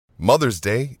Mother's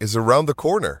Day is around the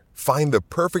corner. Find the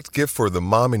perfect gift for the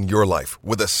mom in your life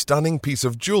with a stunning piece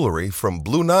of jewelry from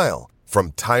Blue Nile.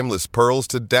 From timeless pearls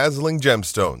to dazzling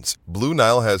gemstones, Blue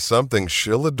Nile has something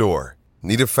she'll adore.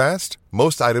 Need it fast?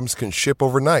 Most items can ship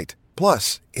overnight.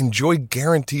 Plus, enjoy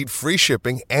guaranteed free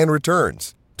shipping and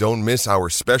returns. Don't miss our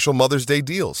special Mother's Day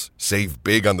deals. Save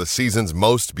big on the season's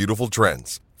most beautiful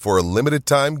trends. For a limited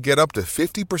time, get up to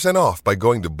 50% off by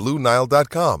going to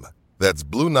BlueNile.com. That's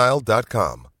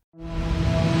BlueNile.com.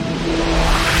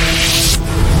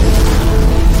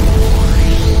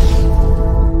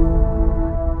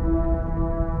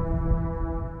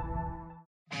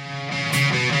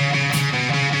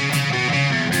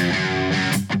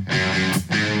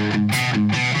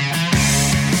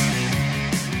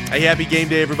 Hey, happy game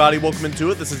day, everybody. Welcome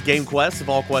into it. This is GameQuest of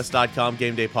AllQuest.com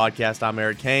Game Day Podcast. I'm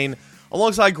Eric Kane,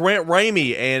 alongside Grant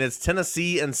Ramey, and it's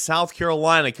Tennessee and South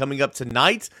Carolina coming up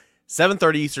tonight,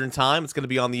 7:30 Eastern Time. It's going to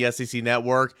be on the SEC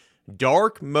Network.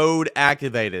 Dark mode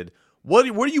activated. What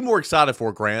are you more excited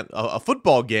for, Grant? A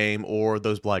football game or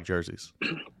those black jerseys?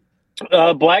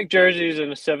 Black jerseys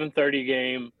in a 7:30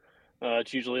 game.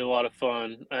 It's usually a lot of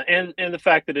fun. And the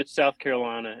fact that it's South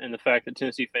Carolina and the fact that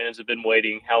Tennessee fans have been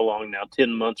waiting, how long now?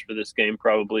 10 months for this game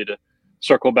probably to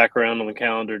circle back around on the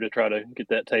calendar to try to get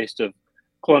that taste of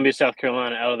Columbia, South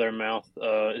Carolina out of their mouth.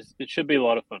 It should be a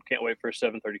lot of fun. Can't wait for a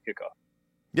 7:30 kickoff.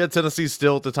 Yeah, Tennessee's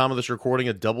still, at the time of this recording,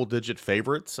 a double-digit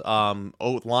favorites.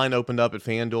 Line opened up at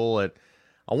FanDuel at,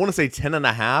 I want to say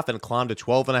 10.5 and climbed to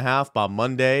 12.5 by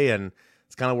Monday, and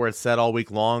it's kind of where it's set all week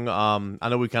long. I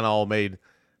know we kind of all made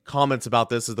comments about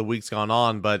this as the week's gone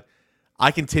on, but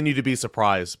I continue to be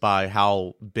surprised by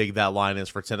how big that line is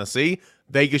for Tennessee.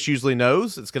 Vegas usually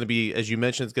knows it's going to be, as you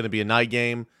mentioned, it's going to be a night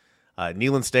game.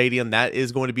 Neyland Stadium, that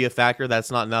is going to be a factor. That's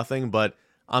not nothing, but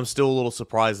I'm still a little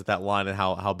surprised at that line and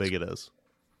how big it is.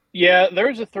 Yeah, there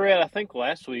was a thread, I think,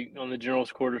 last week on the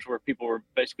General's Quarters where people were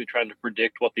basically trying to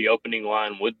predict what the opening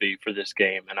line would be for this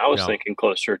game. And I was thinking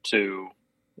closer to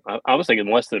 – I was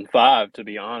thinking less than 5, to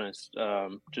be honest,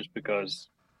 just because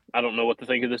 – I don't know what to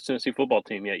think of this Tennessee football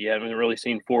team yet. You haven't really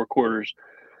seen 4 quarters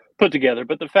put together.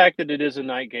 But the fact that it is a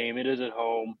night game, it is at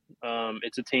home.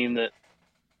 It's a team that,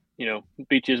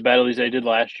 beat you as badly as they did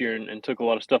last year and took a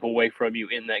lot of stuff away from you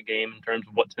in that game in terms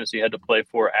of what Tennessee had to play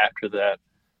for after that.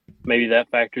 Maybe that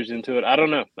factors into it. I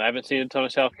don't know. I haven't seen a ton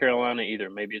of South Carolina either.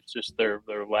 Maybe it's just their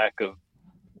lack of,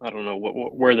 I don't know,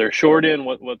 where they're short in,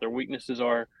 what their weaknesses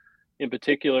are in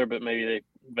particular. But maybe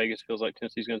Vegas feels like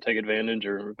Tennessee's going to take advantage,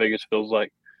 or Vegas feels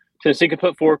like Tennessee could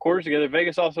put 4 quarters together.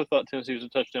 Vegas also thought Tennessee was a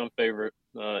touchdown favorite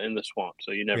in the Swamp,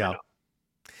 so you never know.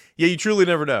 Yeah, you truly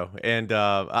never know. And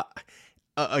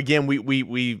again,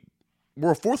 we're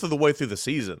a fourth of the way through the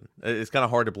season. It's kind of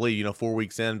hard to believe, 4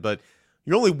 weeks in, but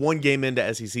you're only one game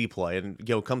into SEC play.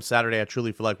 And come Saturday, I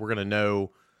truly feel like we're going to know,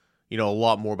 a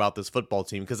lot more about this football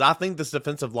team, because I think this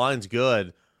defensive line's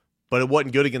good, but it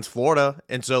wasn't good against Florida.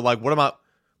 And so,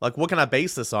 what can I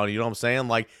base this on? You know what I'm saying?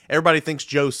 Like, everybody thinks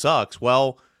Joe sucks.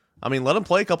 Well, I mean, let him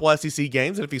play a couple SEC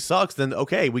games, and if he sucks, then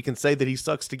okay, we can say that he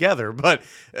sucks together. But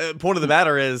point of the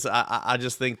matter is, I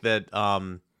just think that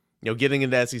getting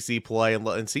into SEC play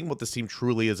and seeing what this team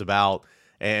truly is about,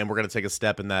 and we're going to take a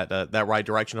step in that right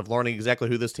direction of learning exactly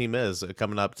who this team is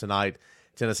coming up tonight,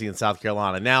 Tennessee and South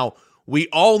Carolina. Now, we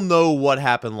all know what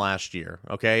happened last year,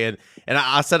 okay? And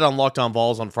I said it on Locked On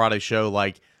Vols on Friday's show,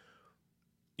 like,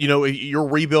 you're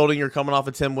rebuilding. You're coming off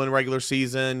a 10-win regular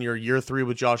season. You're year 3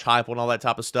 with Josh Heupel and all that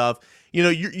type of stuff.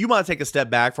 You might take a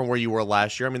step back from where you were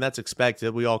last year. I mean, that's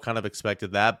expected. We all kind of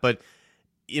expected that. But,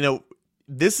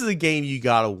 this is a game you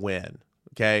got to win,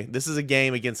 okay? This is a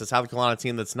game against a South Carolina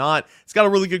team it's got a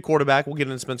really good quarterback. We'll get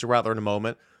into Spencer Rattler in a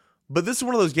moment. But this is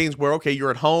one of those games where, okay,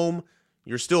 you're at home.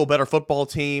 You're still a better football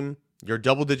team. You're a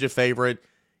double-digit favorite.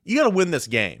 You got to win this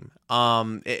game.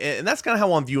 And that's kind of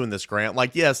how I'm viewing this, Grant.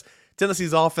 Like, yes,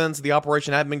 Tennessee's offense, the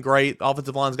operation hadn't been great.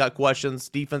 Offensive line's got questions.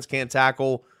 Defense can't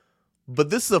tackle. But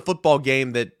this is a football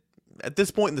game that, at this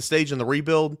point in the stage in the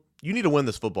rebuild, you need to win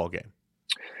this football game.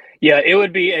 Yeah, it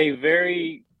would be a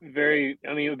very, very –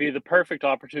 it would be the perfect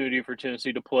opportunity for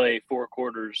Tennessee to play 4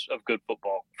 quarters of good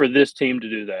football, for this team to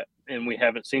do that. And we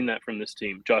haven't seen that from this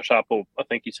team. Josh Heupel, I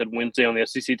think he said Wednesday on the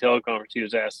SEC teleconference, he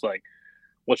was asked, like,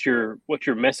 what's your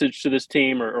message to this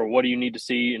team, or what do you need to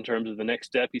see in terms of the next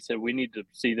step? He said, we need to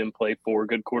see them play 4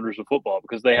 good quarters of football,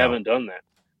 because they haven't done that.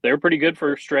 They're pretty good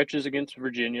for stretches against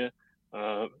Virginia.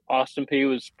 Austin Peay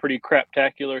was pretty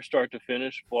craptacular start to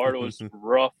finish. Florida was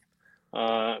rough.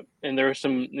 And there was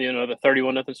some, the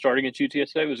 31-0 start against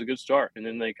UTSA was a good start. And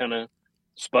then they kind of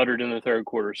sputtered in the third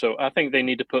quarter. So I think they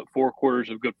need to put 4 quarters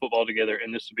of good football together,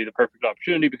 and this would be the perfect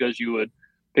opportunity, because you would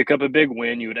pick up a big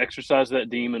win. You would exercise that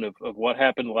demon of what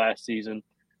happened last season,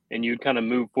 and you'd kind of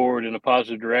move forward in a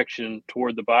positive direction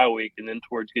toward the bye week and then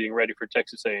towards getting ready for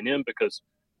Texas A&M because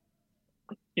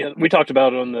we talked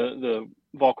about it on the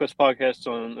VolQuest podcast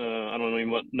on I don't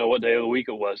even know what day of the week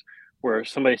it was, where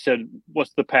somebody said,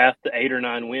 "What's the path to 8 or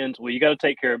 9 wins?" Well, you got to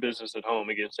take care of business at home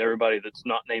against everybody that's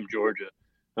not named Georgia,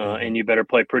 and you better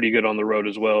play pretty good on the road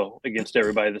as well against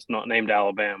everybody that's not named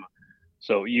Alabama.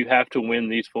 So you have to win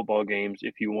these football games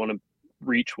if you want to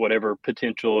reach whatever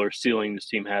potential or ceiling this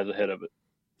team has ahead of it.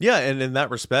 Yeah, and in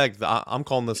that respect, I'm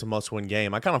calling this a must-win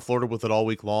game. I kind of flirted with it all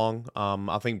week long.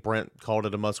 I think Brent called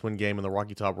it a must-win game in the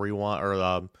Rocky Top Rewind or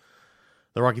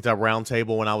the Rocky Top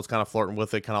Roundtable when I was kind of flirting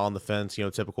with it, kind of on the fence,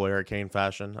 typical Eric Kane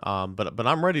fashion. But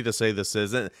I'm ready to say this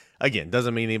is, and again,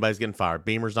 doesn't mean anybody's getting fired.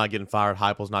 Beamer's not getting fired.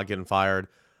 Heupel's not getting fired.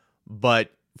 But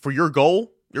for your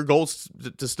goal is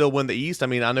to still win the East. I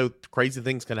mean, I know crazy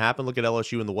things can happen. Look at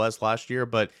LSU in the West last year,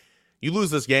 but you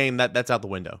lose this game, that's out the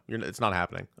window. It's not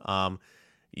happening.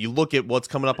 You look at what's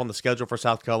coming up on the schedule for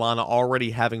South Carolina,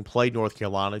 already having played North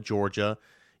Carolina, Georgia.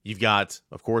 You've got,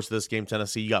 of course, this game,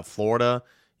 Tennessee. You got Florida.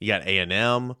 You got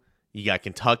A&M. You got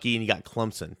Kentucky, and you got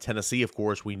Clemson. Tennessee, of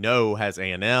course, we know has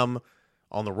A&M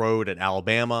on the road at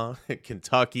Alabama,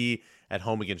 Kentucky at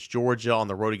home against Georgia, on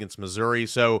the road against Missouri.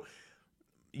 So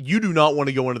you do not want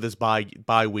to go into this bye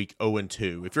week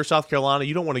 0-2. If you're South Carolina,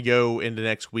 you don't want to go into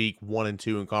next week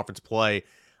 1-2 in conference play.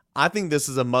 I think this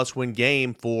is a must-win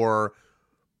game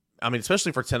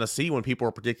especially for Tennessee when people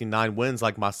are predicting 9 wins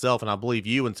like myself, and I believe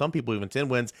you, and some people even 10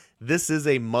 wins. This is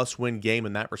a must-win game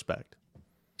in that respect.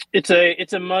 It's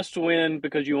a must-win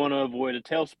because you want to avoid a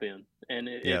tailspin, and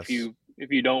yes.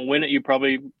 if you don't win it, you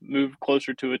probably move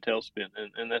closer to a tailspin,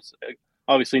 and that's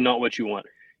obviously not what you want.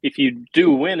 If you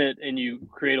do win it and you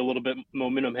create a little bit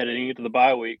momentum heading into the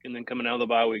bye week, and then coming out of the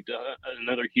bye week to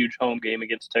another huge home game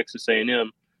against Texas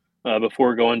A&M.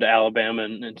 Before going to Alabama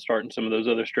and starting some of those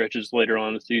other stretches later on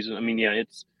in the season. I mean,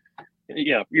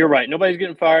 you're right. Nobody's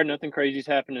getting fired. Nothing crazy's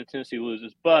happening if Tennessee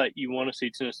loses. But you want to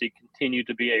see Tennessee continue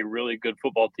to be a really good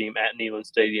football team at Neyland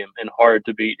Stadium and hard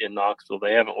to beat in Knoxville.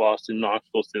 They haven't lost in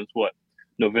Knoxville since,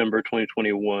 November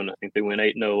 2021. I think they went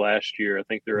 8-0 last year. I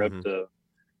think they're up to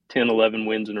 10, 11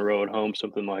 wins in a row at home,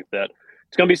 something like that.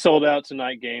 It's going to be sold out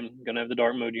tonight game. Going to have the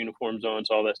dark mode uniforms on,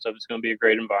 so all that stuff. It's going to be a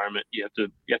great environment. You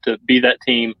have to be that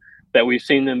team that we've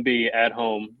seen them be at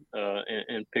home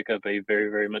and pick up a very,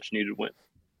 very much needed win.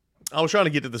 I was trying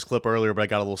to get to this clip earlier, but I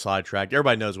got a little sidetracked.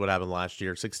 Everybody knows what happened last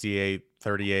year, 68-38,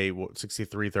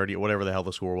 63-30, whatever the hell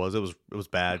the score was. It was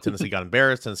bad. Tennessee got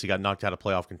embarrassed. Tennessee got knocked out of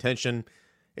playoff contention.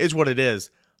 It's what it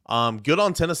is. Good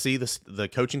on Tennessee, the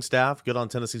coaching staff. Good on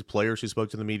Tennessee's players who spoke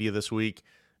to the media this week.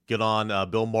 Good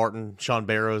on Bill Martin, Sean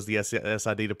Barrows, the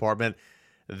SID department.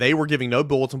 They were giving no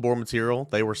bulletin board material.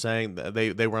 They were saying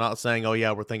they were not saying, "Oh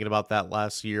yeah, we're thinking about that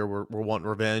last year. We're wanting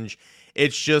revenge."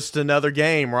 It's just another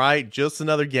game, right? Just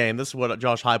another game. This is what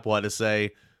Josh Heupel had to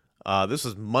say. This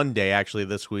is Monday, actually,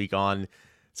 this week on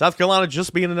South Carolina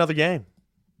just being another game.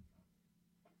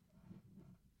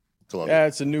 Yeah,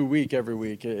 it's a new week every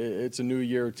week. It's a new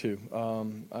year or two.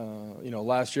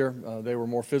 Last year they were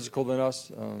more physical than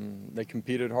us. They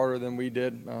competed harder than we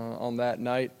did on that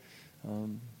night.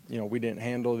 We didn't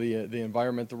handle the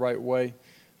environment the right way.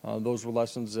 Those were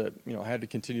lessons that had to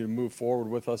continue to move forward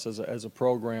with us as a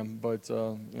program. But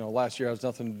last year has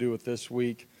nothing to do with this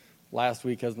week. Last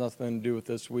week has nothing to do with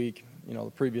this week.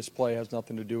 The previous play has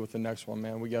nothing to do with the next one.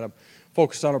 Man, we got to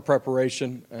focus on our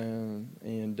preparation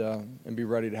and be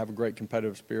ready to have a great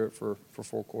competitive spirit for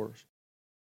 4 quarters.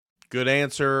 Good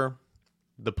answer.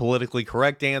 The politically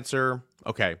correct answer.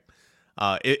 Okay.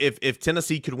 If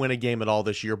Tennessee could win a game at all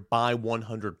this year by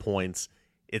 100 points,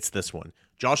 it's this one.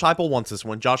 Josh Heupel wants this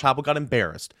one. Josh Heupel got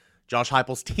embarrassed. Josh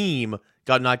Heupel's team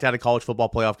got knocked out of college football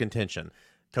playoff contention.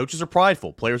 Coaches are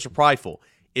prideful. Players are prideful.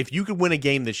 If you could win a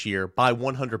game this year by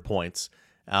 100 points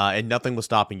and nothing was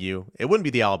stopping you, it wouldn't be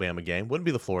the Alabama game, wouldn't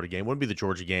be the Florida game, wouldn't be the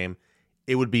Georgia game.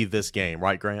 It would be this game,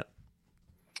 right, Grant?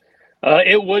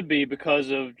 It would be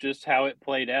because of just how it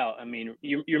played out. I mean,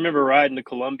 you remember riding to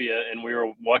Columbia and we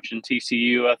were watching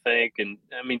TCU, I think. And,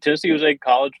 I mean, Tennessee was a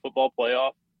college football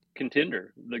playoff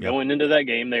contender. Going into that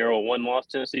game, they were a one-loss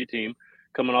Tennessee team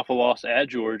coming off a loss at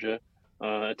Georgia,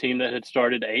 a team that had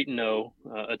started 8-0,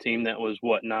 a team that was,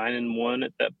 9-1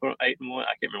 at that point, 8-1. I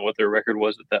can't remember what their record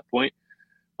was at that point.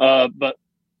 But,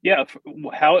 yeah,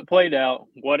 how it played out,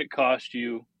 what it cost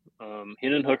you,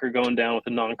 Hendon Hooker going down with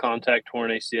a non-contact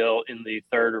torn ACL in the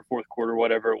third or fourth quarter,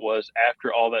 whatever it was,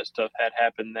 after all that stuff had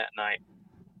happened that night.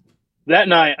 That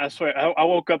night, I swear, I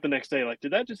woke up the next day like,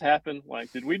 did that just happen?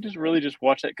 Like, did we just really just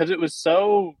watch that? Because it was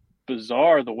so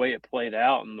bizarre the way it played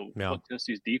out and Yeah. what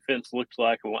Tennessee's defense looked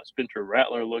like and what Spencer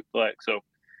Rattler looked like. So,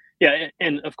 yeah,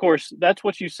 and of course, that's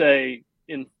what you say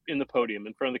in the podium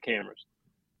in front of the cameras.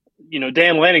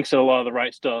 Dan Lanning said a lot of the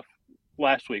right stuff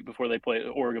last week before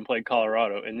Oregon played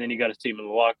Colorado, and then you got to see him in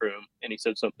the locker room, and he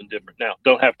said something different. Now,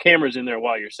 don't have cameras in there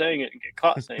while you're saying it and get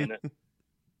caught saying it.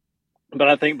 But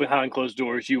I think behind closed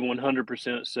doors, you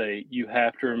 100% say you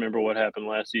have to remember what happened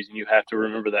last season. You have to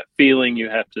remember that feeling. You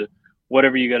have to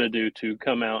whatever you got to do to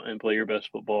come out and play your best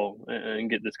football and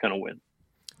get this kind of win.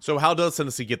 So how does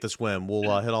Tennessee get this win?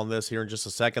 We'll hit on this here in just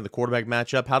a second. The quarterback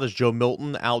matchup. How does Joe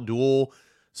Milton outduel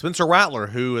Spencer Rattler,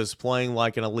 who is playing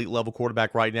like an elite level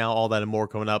quarterback right now? All that and more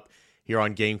coming up here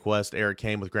on GameQuest. Eric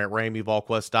Kane with Grant Ramey,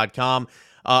 VolQuest.com.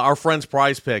 Our friends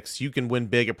Prize Picks. You can win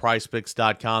big at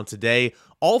PrizePicks.com today.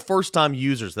 All first-time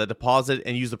users that deposit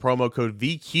and use the promo code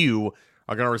VQ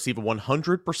are going to receive a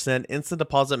 100% instant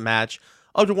deposit match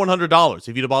up to $100.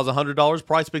 If you deposit $100,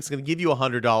 Prize Picks is going to give you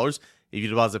 $100. If you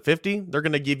deposit $50, they're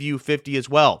going to give you $50 as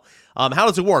well. How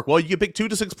does it work? Well, you can pick 2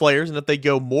 to 6 players, and if they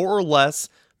go more or less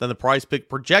than the Prize Pick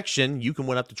projection, you can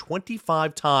win up to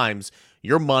 25 times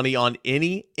your money on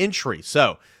any entry.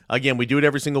 So, again, we do it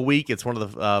every single week. It's one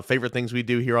of the favorite things we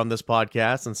do here on this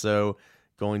podcast, and so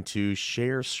going to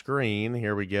share screen.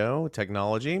 Here we go,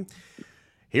 technology.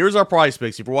 Here's our Prize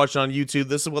Picks. If you're watching on YouTube,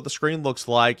 this is what the screen looks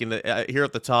like. And here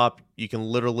at the top, you can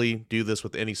literally do this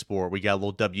with any sport. We got a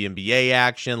little WNBA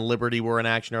action. Liberty were in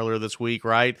action earlier this week,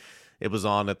 right? It was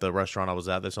on at the restaurant I was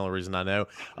at. That's the only reason I know.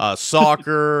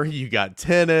 Soccer, you got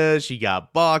tennis, you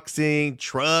got boxing,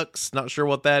 trucks. Not sure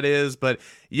what that is, but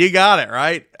you got it,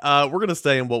 right? We're going to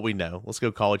stay in what we know. Let's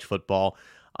go college football.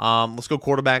 Let's go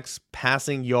quarterbacks,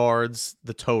 passing yards,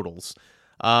 the totals.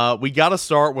 We got to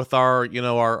start with our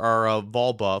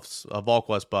Vol buffs,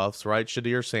 VolQuest buffs, right?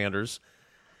 Shadir Sanders.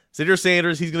 Shadir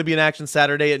Sanders, he's going to be in action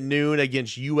Saturday at noon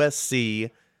against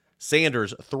USC.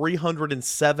 Sanders,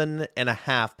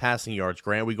 307.5 passing yards.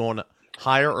 Grant, we going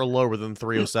higher or lower than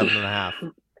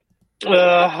 307.5?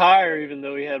 Higher, even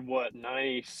though he had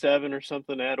 97 or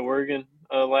something at Oregon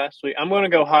last week. I'm going to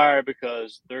go higher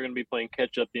because they're going to be playing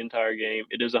catch up the entire game.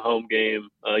 It is a home game.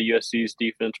 USC's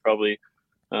defense probably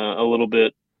a little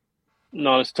bit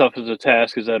not as tough as a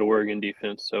task as that Oregon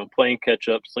defense. So playing catch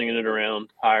up, slinging it around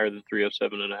higher than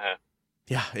 307.5.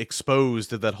 Yeah,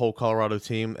 exposed that whole Colorado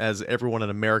team, as everyone in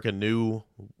America knew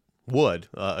would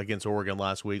against Oregon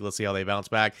last week. Let's see how they bounce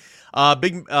back.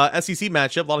 Big SEC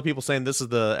matchup. A lot of people saying this is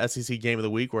the SEC game of the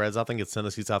week, whereas I think it's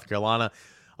Tennessee, South Carolina.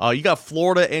 You got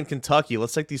Florida and Kentucky.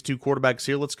 Let's take these two quarterbacks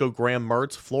here. Let's go Graham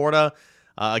Mertz, Florida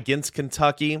against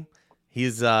Kentucky.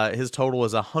 His total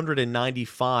is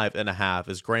 195.5.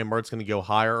 Is Graham Mertz going to go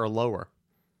higher or lower?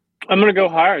 I'm going to go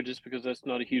higher just because that's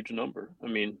not a huge number. I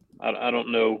mean, I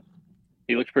don't know.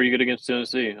 He looks pretty good against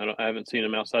Tennessee. I haven't seen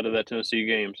him outside of that Tennessee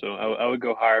game, so I would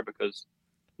go higher because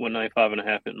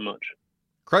 195.5 isn't much.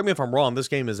 Correct me if I'm wrong. This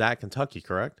game is at Kentucky,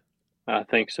 correct? I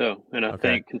think so, and I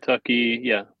think Kentucky.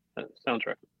 Yeah, that sounds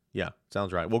right. Yeah,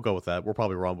 sounds right. We'll go with that. We're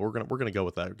probably wrong, but we're gonna go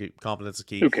with that. Confidence is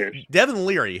key. Who cares? Devin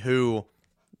Leary, who,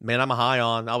 man, I'm high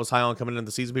on. I was high on coming into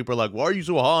the season. People are like, "Why are you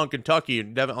so high on Kentucky?"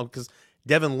 And because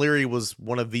Devin Leary was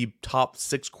one of the top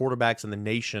 6 quarterbacks in the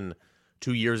nation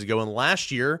 2 years ago, and last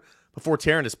year, before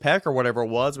tearing his pec or whatever it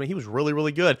was, I mean, he was really,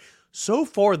 really good. So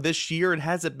far this year, it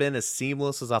hasn't been as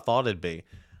seamless as I thought it'd be.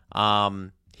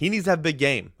 He needs to have a big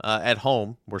game at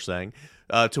home, we're saying,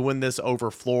 to win this over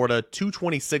Florida,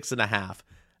 226.5.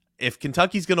 If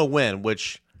Kentucky's going to win,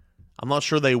 which I'm not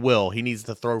sure they will, he needs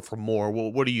to throw for more.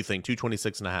 What do you think,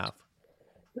 226.5?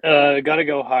 Got to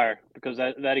go higher because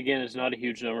that again is not a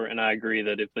huge number, and I agree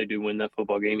that if they do win that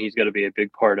football game, he's got to be a big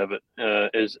part of it.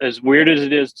 As weird as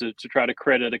it is to try to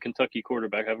credit a Kentucky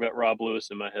quarterback, I've got Rob Lewis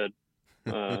in my head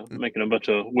making a bunch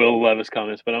of Will Levis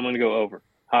comments, but I'm going to go over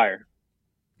higher.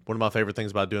 One of my favorite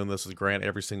things about doing this is Grant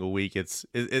every single week. I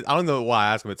don't know why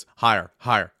I ask him. It's higher,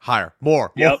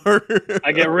 more. Yep.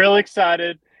 I get real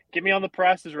excited. Get me on the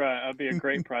Price is Right. I'll be a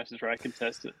great Price is Right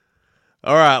contestant.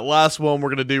 All right, last one we're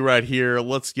going to do right here.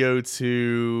 Let's go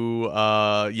to,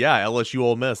 LSU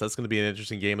Ole Miss. That's going to be an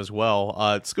interesting game as well.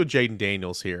 Let's go Jaden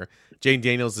Daniels here. Jaden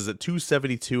Daniels is at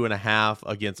 272.5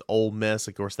 against Ole Miss.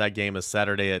 Of course, that game is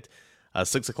Saturday at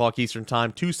 6 o'clock Eastern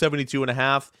time.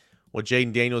 272.5. Will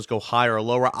Jaden Daniels go higher or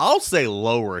lower? I'll say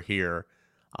lower here.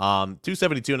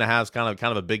 272.5 is kind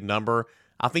of a big number.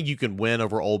 I think you can win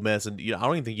over Ole Miss, and I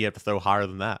don't even think you have to throw higher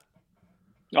than that.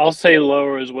 I'll say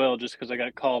lower as well, just because I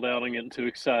got called out on getting too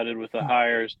excited with the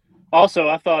hires. Also,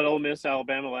 I thought Ole Miss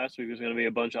Alabama last week was going to be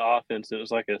a bunch of offense. It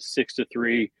was like a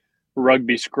 6-3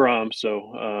 rugby scrum,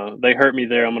 so they hurt me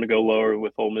there. I'm going to go lower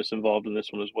with Ole Miss involved in this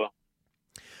one as well.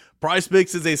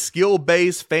 PrizePicks is a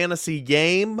skill-based fantasy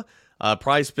game.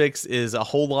 PrizePicks is a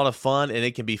whole lot of fun, and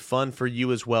it can be fun for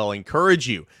you as well. I encourage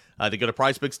you to go to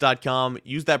PrizePicks.com,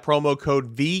 use that promo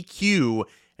code VQ,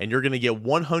 and you're going to get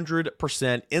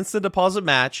 100% instant deposit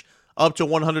match up to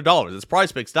 $100. It's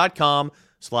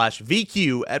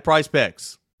PrizePicks.com/VQ at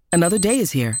PrizePicks. Another day is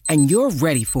here, and you're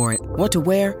ready for it. What to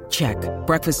wear? Check.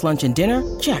 Breakfast, lunch, and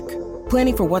dinner? Check.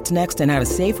 Planning for what's next and how to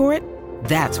save for it?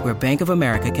 That's where Bank of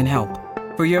America can help.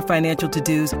 For your financial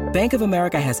to-dos, Bank of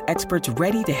America has experts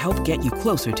ready to help get you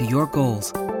closer to your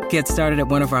goals. Get started at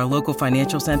one of our local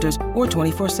financial centers or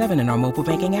 24/7 in our mobile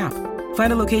banking app.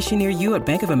 Find a location near you at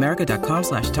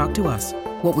bankofamerica.com/talktous.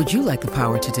 What would you like the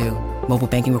power to do? Mobile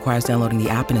banking requires downloading the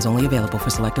app and is only available for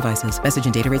select devices. Message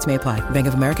and data rates may apply. Bank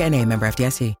of America N.A., member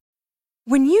FDIC.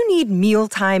 When you need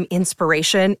mealtime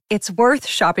inspiration, it's worth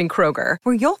shopping Kroger,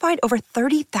 where you'll find over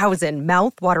 30,000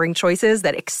 mouth-watering choices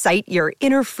that excite your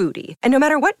inner foodie. And no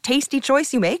matter what tasty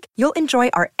choice you make, you'll enjoy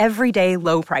our everyday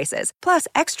low prices, plus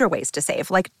extra ways to save,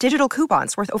 like digital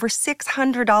coupons worth over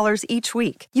 $600 each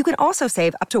week. You can also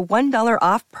save up to $1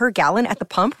 off per gallon at the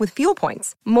pump with fuel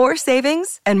points. More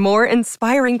savings and more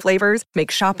inspiring flavors make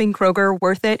shopping Kroger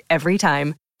worth it every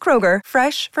time. Kroger,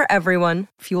 fresh for everyone.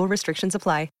 Fuel restrictions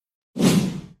apply.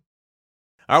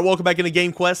 All right, welcome back into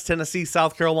GameQuest, Tennessee,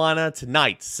 South Carolina.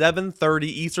 Tonight, 7:30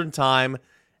 Eastern Time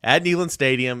at Neyland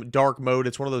Stadium, dark mode.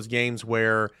 It's one of those games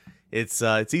where it's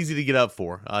easy to get up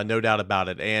for, no doubt about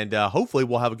it. And hopefully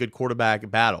we'll have a good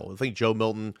quarterback battle. I think Joe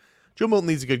Milton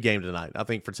needs a good game tonight. I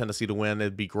think for Tennessee to win,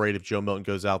 it'd be great if Joe Milton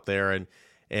goes out there and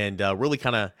really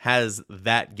kind of has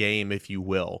that game, if you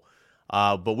will.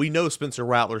 But we know Spencer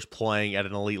Rattler's playing at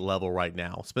an elite level right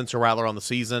now. Spencer Rattler on the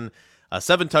season,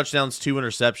 7 touchdowns, 2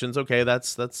 interceptions. Okay,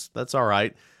 that's all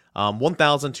right.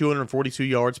 1,242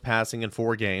 yards passing in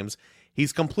 4 games.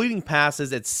 He's completing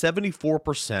passes at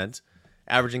 74%,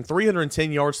 averaging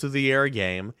 310 yards through the air a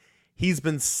game. He's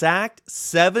been sacked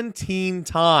 17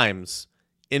 times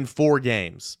in 4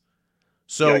 games.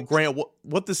 So, yikes. Grant,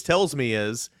 what this tells me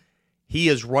is he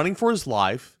is running for his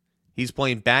life. He's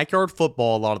playing backyard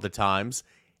football a lot of the times,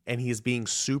 and he is being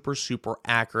super, super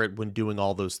accurate when doing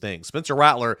all those things. Spencer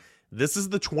Rattler, this is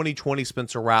the 2020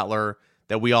 Spencer Rattler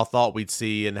that we all thought we'd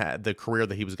see and the career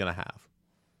that he was going to have.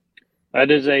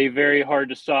 That is a very hard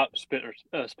to stop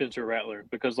Spencer Rattler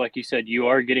because, like you said, you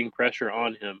are getting pressure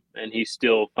on him, and he's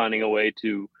still finding a way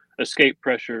to escape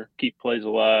pressure, keep plays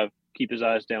alive, keep his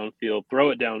eyes downfield,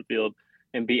 throw it downfield,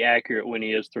 and be accurate when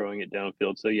he is throwing it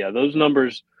downfield. So, yeah, those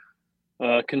numbers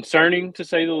concerning to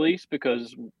say the least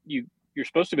because you're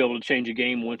supposed to be able to change a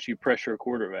game once you pressure a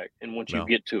quarterback and once you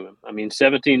get to him. I mean,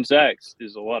 17 sacks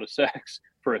is a lot of sacks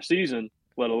for a season,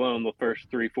 let alone the first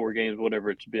 3-4 games, whatever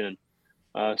it's been.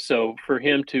 So for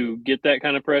him to get that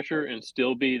kind of pressure and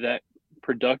still be that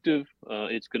productive,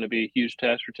 it's going to be a huge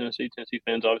task for Tennessee. Tennessee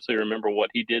fans obviously remember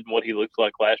what he did and what he looked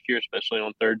like last year, especially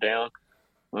on third down.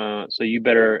 So you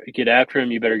better get after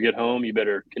him. You better get home. You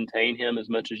better contain him as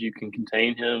much as you can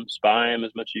contain him, spy him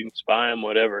as much as you can spy him,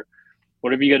 whatever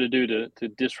you got to do to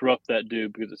disrupt that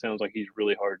dude because it sounds like he's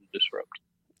really hard to disrupt.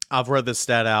 I've read this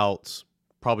stat out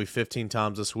probably 15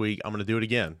 times this week. I'm going to do it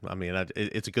again. I mean,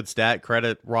 it's a good stat.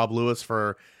 Credit Rob Lewis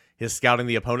for his scouting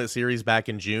the opponent series back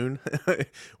in June.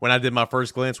 When I did my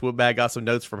first glance whip bag, got some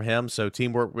notes from him. So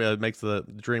teamwork makes the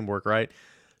dream work, right?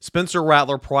 Spencer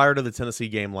Rattler, prior to the Tennessee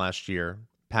game last year,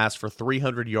 passed for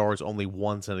 300 yards only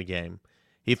once in a game.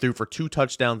 He threw for 2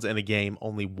 touchdowns in a game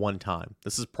only 1 time.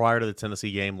 This is prior to the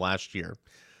Tennessee game last year.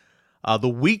 The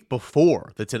week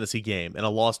before the Tennessee game, in a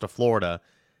loss to Florida,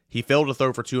 he failed to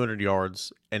throw for 200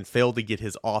 yards and failed to get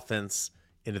his offense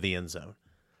into the end zone.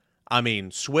 I mean,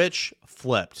 switch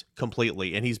flipped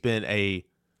completely, and he's been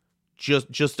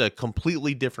just a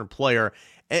completely different player.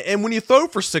 And when you throw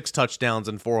for 6 touchdowns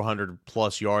and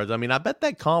 400-plus yards, I mean, I bet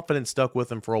that confidence stuck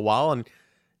with him for a while, and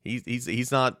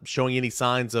he's not showing any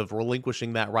signs of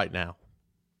relinquishing that right now.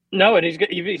 No, and he's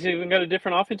even got a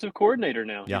different offensive coordinator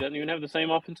now. Yeah. He doesn't even have the same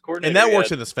offensive coordinator. And that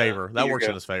works in his favor. That works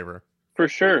in his favor. For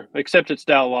sure, except it's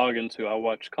Dow Loggins, who I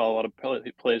watched call a lot of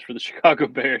plays for the Chicago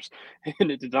Bears,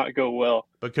 and it did not go well.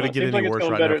 But could it get any worse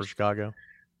right now for Chicago?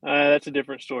 That's a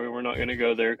different story. We're not going to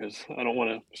go there because I don't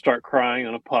want to start crying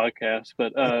on a podcast.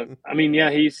 But, I mean, yeah,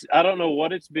 I don't know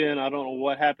what it's been. I don't know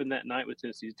what happened that night with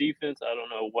Tennessee's defense. I don't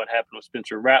know what happened with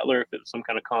Spencer Rattler, if it was some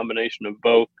kind of combination of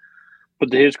both. But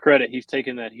to his credit, he's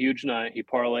taken that huge night. He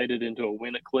parlayed it into a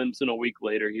win at Clemson a week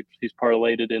later. He's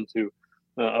parlayed it into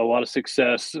a lot of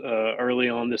success early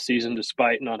on this season,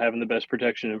 despite not having the best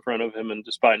protection in front of him and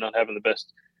despite not having the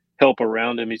best help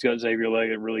around him. He's got Xavier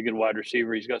Leggett, a really good wide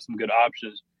receiver. He's got some good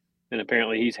options. and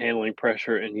apparently he's handling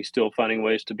pressure and he's still finding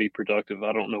ways to be productive.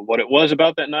 I don't know what it was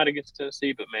about that night against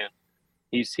Tennessee, but man,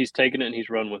 he's taken it and he's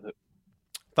run with it.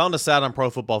 Found a stat on Pro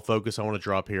Football Focus I want to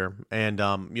drop here, and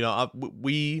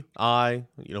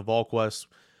VolQuest,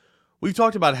 we've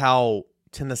talked about how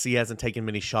Tennessee hasn't taken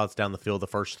many shots down the field the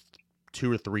first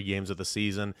 2 or 3 games of the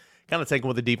season, kind of taking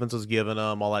what the defense was giving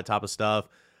them, all that type of stuff.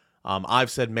 I've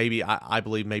said I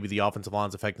believe maybe the offensive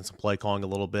line's affecting some play calling a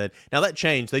little bit. Now that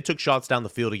changed. They took shots down the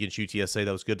field against UTSA.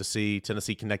 That was good to see.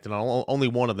 Tennessee connected on only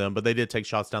one of them, but they did take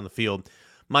shots down the field.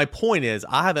 My point is,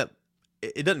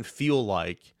 it doesn't feel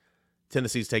like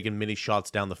Tennessee's taken many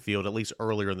shots down the field, at least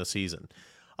earlier in the season.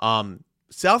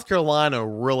 South Carolina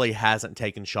really hasn't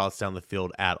taken shots down the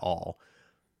field at all.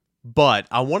 But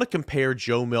I want to compare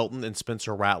Joe Milton and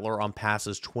Spencer Rattler on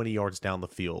passes 20 yards down the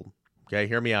field. Okay,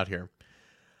 hear me out here.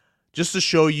 Just to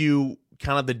show you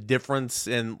kind of the difference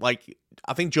in,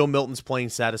 I think Joe Milton's playing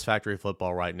satisfactory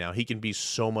football right now. He can be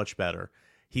so much better.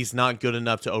 He's not good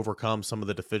enough to overcome some of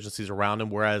the deficiencies around him,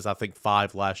 whereas I think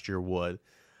 5 last year would.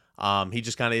 He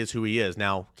just kind of is who he is.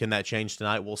 Now, can that change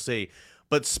tonight? We'll see.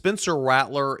 But Spencer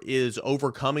Rattler is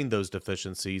overcoming those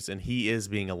deficiencies, and he is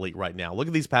being elite right now. Look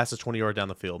at these passes 20 yards down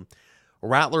the field.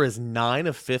 Rattler is 9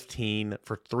 of 15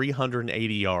 for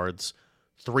 380 yards,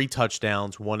 3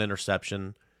 touchdowns, 1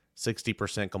 interception,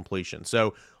 60% completion.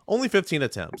 So only 15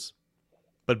 attempts.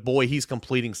 But boy, he's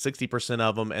completing 60%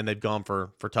 of them, and they've gone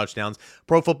for touchdowns.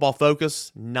 Pro Football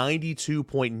Focus,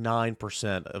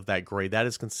 92.9% of that grade. That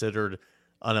is considered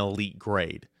an elite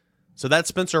grade. So that's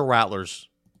Spencer Rattler's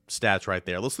stats right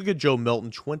there. Let's look at Joe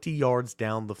Milton, 20 yards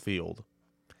down the field.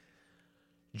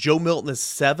 Joe Milton is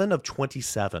 7 of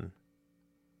 27.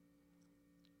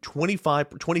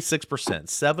 26%.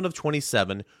 7 of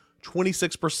 27,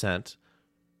 26%,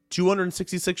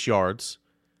 266 yards.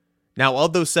 Now,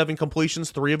 of those 7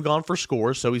 completions, 3 have gone for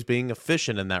scores, so he's being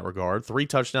efficient in that regard. 3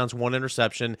 touchdowns, 1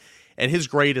 interception, and his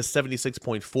grade is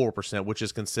 76.4%, which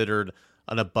is considered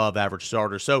an above-average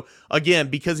starter. So, again,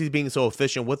 because he's being so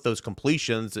efficient with those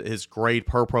completions, his grade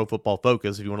per Pro Football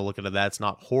Focus, if you want to look at that, it's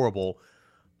not horrible,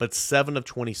 but 7 of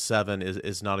 27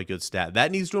 is not a good stat.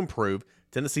 That needs to improve.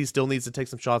 Tennessee still needs to take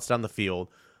some shots down the field,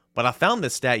 but I found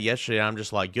this stat yesterday, and I'm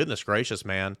just like, goodness gracious,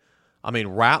 man. I mean,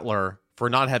 Rattler, for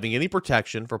not having any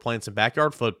protection, for playing some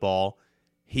backyard football,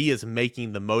 he is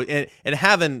making the most. And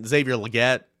having Xavier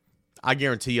Legette, I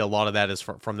guarantee you a lot of that is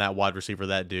from that wide receiver,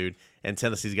 that dude. And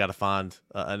Tennessee's got to find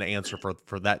an answer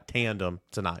for that tandem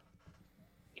tonight.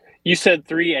 You said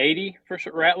 380 for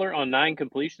Rattler on 9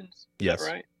 completions? Is that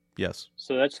right? Yes.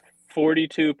 So that's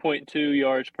 42.2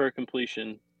 yards per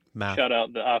completion. Math. Shout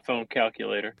out the iPhone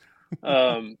calculator.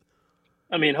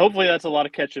 I mean, hopefully that's a lot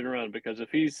of catch and run, because if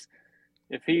he's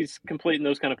completing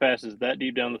those kind of passes that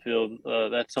deep down the field,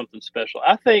 that's something special.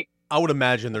 I would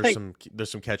imagine there's some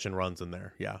catch and runs in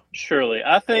there. Yeah. Surely.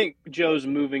 I think Joe's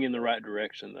moving in the right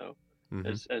direction, though.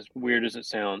 Mm-hmm. As weird as it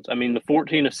sounds. I mean, the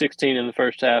 14 of 16 in the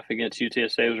first half against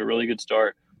UTSA was a really good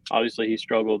start. Obviously, he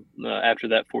struggled after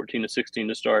that 14 of 16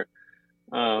 to start.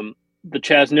 The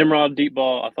Chaz Nimrod deep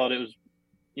ball, I thought it was,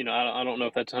 I don't know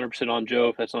if that's 100% on Joe,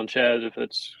 if that's on Chaz, if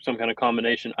it's some kind of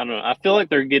combination. I don't know. I feel like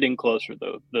they're getting closer,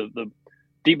 though. The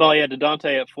deep ball he had to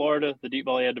Dante at Florida, the deep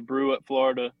ball he had to Brew at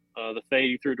Florida, the fade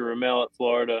he threw to Ramel at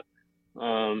Florida.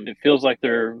 It feels like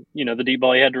they're, the deep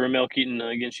ball he had to Ramel Keaton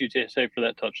against UTSA for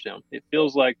that touchdown. It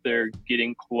feels like they're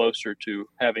getting closer to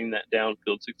having that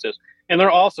downfield success. And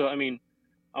they're also,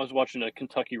 I was watching a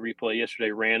Kentucky replay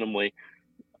yesterday randomly.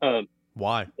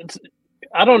 Why?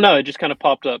 I don't know. It just kind of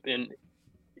popped up, and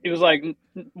it was like,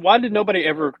 why did nobody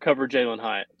ever cover Jalen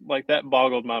Hyatt? Like, that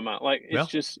boggled my mind. Like,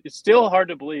 it's still hard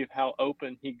to believe how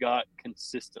open he got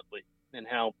consistently, and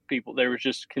how there was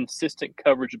just consistent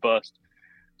coverage bust.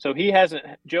 So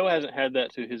Joe hasn't had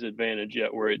that to his advantage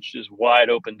yet, where it's just wide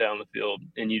open down the field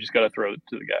and you just got to throw it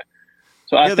to the guy.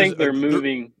 So I think they're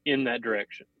moving in that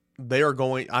direction. They are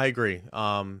going. I agree.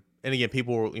 And again,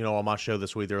 people were, on my show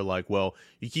this week, they're like, well,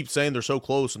 you keep saying they're so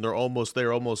close and they're almost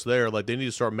there. Like, they need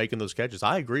to start making those catches.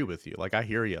 I agree with you. Like, I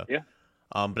hear you. Yeah.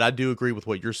 But I do agree with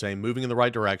what you're saying, moving in the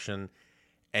right direction.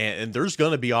 And there's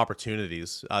going to be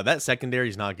opportunities. That secondary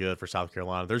is not good for South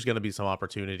Carolina. There's going to be some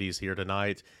opportunities here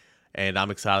tonight, and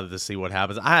I'm excited to see what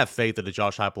happens. I have faith that the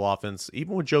Josh Heupel offense,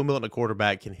 even with Joe Milton, a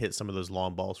quarterback, can hit some of those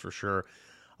long balls for sure.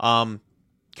 Come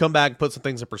back and put some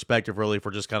things in perspective, really, if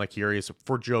we're just kind of curious.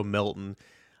 For Joe Milton,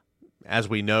 as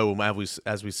we know,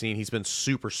 as we've seen, he's been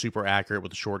super, super accurate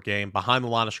with the short game. Behind the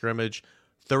line of scrimmage,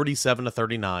 37 of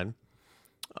 39.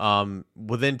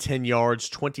 Within 10 yards,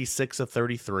 26 of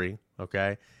 33.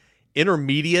 Okay.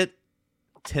 Intermediate,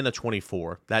 10 of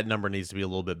 24. That number needs to be a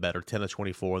little bit better. 10 of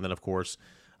 24. And then, of course,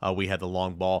 we had the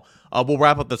long ball. We'll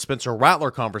wrap up the Spencer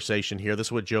Rattler conversation here. This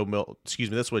is what this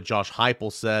is what Josh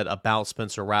Heupel said about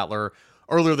Spencer Rattler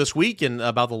earlier this week and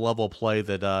about the level of play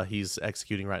that he's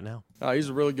executing right now. He's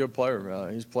a really good player.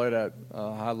 He's played at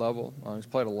a high level. He's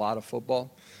played a lot of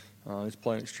football. He's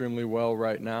playing extremely well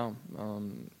right now.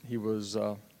 He was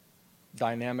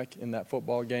dynamic in that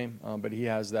football game, but he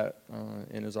has that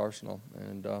in his arsenal.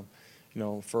 And,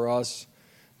 for us,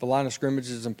 the line of scrimmage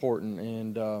is important,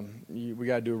 and we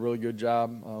got to do a really good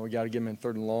job. We got to get him in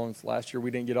third and longs. Last year, we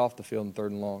didn't get off the field in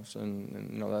third and longs,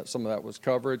 and that some of that was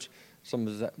coverage. Some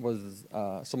of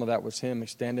that was him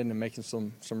extending and making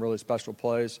some really special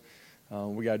plays.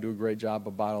 We got to do a great job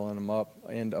of bottling him up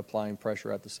and applying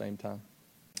pressure at the same time.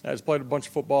 He's played a bunch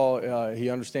of football. He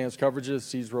understands coverages,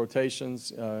 sees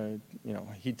rotations.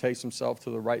 He takes himself to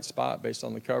the right spot based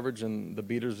on the coverage and the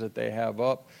beaters that they have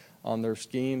up on their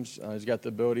schemes. He's got the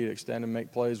ability to extend and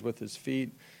make plays with his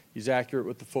feet. He's accurate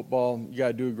with the football. You got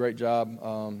to do a great job.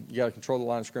 You got to control the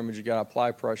line of scrimmage. You got to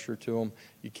apply pressure to him.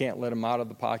 You can't let him out of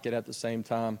the pocket at the same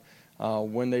time.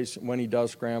 When he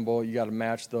does scramble, you got to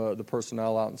match the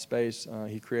personnel out in space.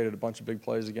 He created a bunch of big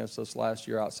plays against us last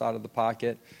year outside of the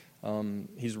pocket.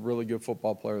 He's a really good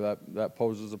football player. That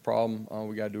poses a problem.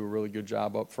 We got to do a really good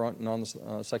job up front and on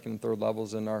the second and third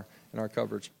levels in our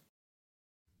coverage.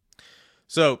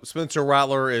 So Spencer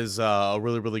Rattler is a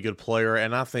really, really good player,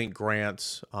 and I think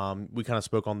Grant. We kind of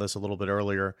spoke on this a little bit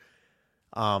earlier.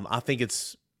 I think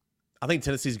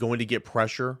Tennessee's going to get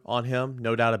pressure on him,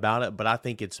 no doubt about it. But I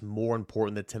think it's more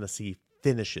important that Tennessee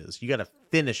finishes. You got to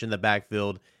finish in the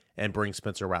backfield and bring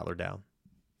Spencer Rattler down.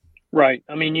 Right.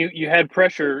 I mean, you had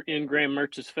pressure in Graham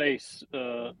Mertz's face,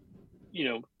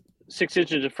 6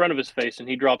 inches in front of his face, and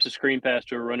he drops a screen pass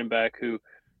to a running back who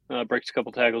breaks a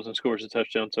couple tackles and scores a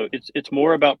touchdown. So it's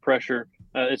more about pressure.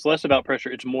 It's less about pressure.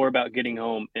 It's more about getting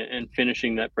home and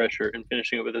finishing that pressure and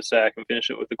finishing it with a sack and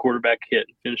finishing it with a quarterback hit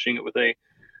and finishing it with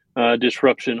a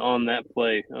disruption on that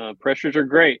play. Pressures are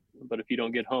great, but if you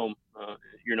don't get home,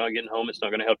 you're not getting home. It's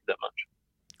not going to help you that much.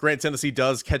 Grant, Tennessee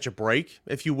does catch a break,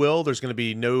 if you will. There's going to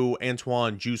be no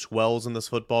Antoine Juice Wells in this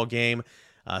football game.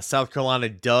 South Carolina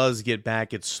does get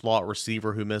back its slot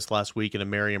receiver who missed last week in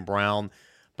Marion Brown.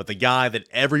 But the guy that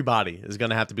everybody is going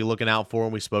to have to be looking out for,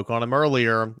 and we spoke on him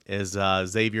earlier, is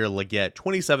Xavier Legette.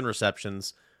 27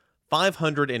 receptions,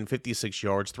 556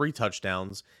 yards, 3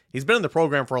 touchdowns. He's been in the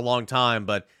program for a long time,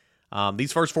 but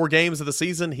these first 4 games of the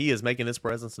season, he is making his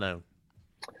presence known.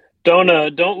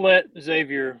 Don't let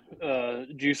Xavier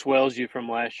Juice Wells you from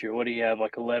last year. What do you have,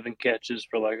 like 11 catches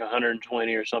for like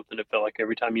 120 or something? It felt like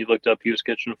every time you looked up, he was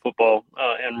catching a football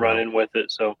and running with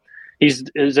it. So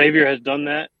Xavier has done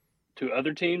that to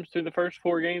other teams through the first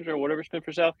 4 games or whatever it's been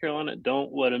for South Carolina.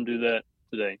 Don't let him do that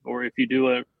today. Or if you do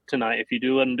it tonight, if you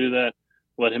do let him do that,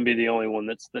 let him be the only one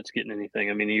that's getting anything.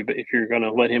 I mean, if you're going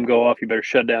to let him go off, you better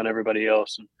shut down everybody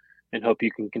else and hope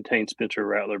you can contain Spencer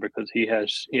Rattler, because he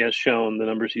has shown the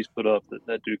numbers he's put up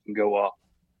that dude can go off.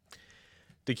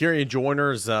 DeCarian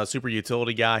Joyner's a super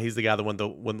utility guy. He's the guy that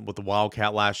went with the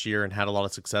Wildcat last year and had a lot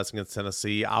of success against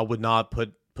Tennessee. I would not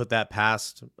put that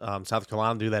past South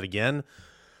Carolina to do that again.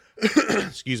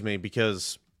 Excuse me,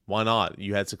 because why not?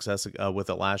 You had success with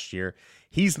it last year.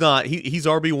 He's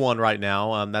RB1 right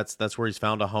now. That's where he's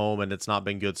found a home, and it's not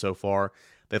been good so far.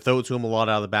 They throw it to him a lot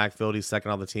out of the backfield. He's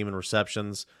second on the team in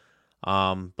receptions.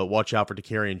 But watch out for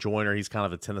DeCarian Joyner. He's kind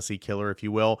of a Tennessee killer, if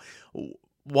you will.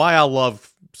 Why I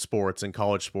love sports and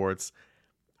college sports,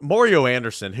 Mario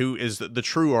Anderson, who is the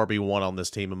true RB1 on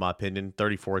this team, in my opinion,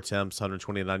 34 attempts,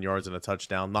 129 yards, and a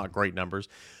touchdown. Not great numbers.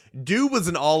 Dude was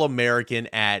an All-American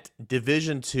at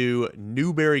Division II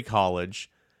Newberry College.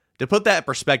 To put that in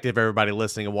perspective, everybody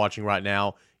listening and watching right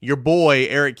now, your boy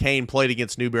Eric Kane played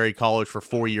against Newberry College for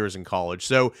 4 years in college.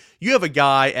 So you have a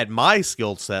guy at my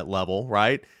skill set level,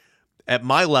 right? At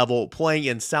my level, playing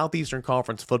in Southeastern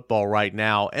Conference football right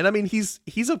now. And I mean, he's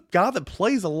a guy that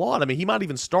plays a lot. I mean, he might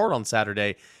even start on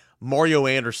Saturday. Mario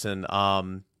Anderson,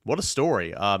 what a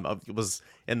story. Was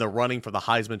in the running for the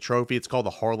Heisman Trophy. It's called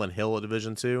the Harlan Hill at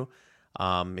Division II.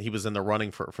 He was in the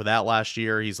running for that last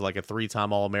year. He's like a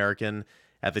 3-time All-American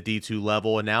at the D2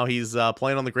 level, and now he's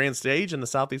playing on the grand stage in the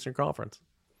Southeastern Conference.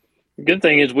 Good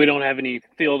thing is we don't have any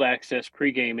field access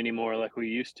pregame anymore like we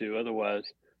used to. Otherwise,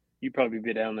 you'd probably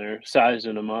be down there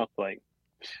sizing them up like,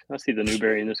 I see the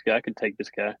Newberry in this guy. I could take this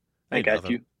guy. I got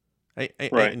you.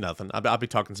 Ain't nothing. I'll be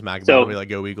talking smack about it. I'll be like,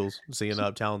 go Eagles. Seeing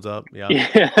up, talons up. Yeah.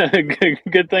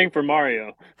 Good thing for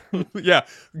Mario. Yeah.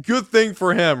 Good thing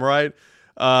for him, right?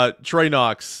 Trey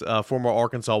Knox, former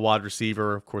Arkansas wide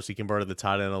receiver. Of course, he converted the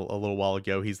tight end a little while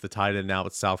ago. He's the tight end now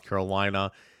at South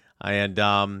Carolina. And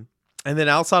And then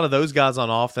outside of those guys on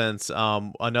offense,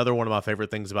 another one of my favorite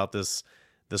things about this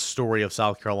story of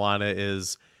South Carolina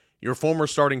is your former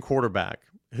starting quarterback,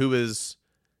 who is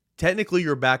technically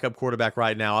your backup quarterback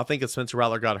right now. I think if Spencer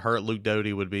Rattler got hurt, Luke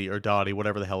Doty would be, or Dottie,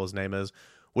 whatever the hell his name is,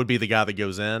 would be the guy that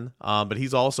goes in. But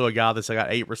he's also a guy that's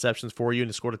got 8 receptions for you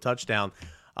and scored a touchdown.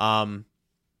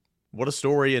 What a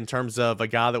story in terms of a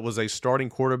guy that was a starting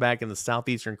quarterback in the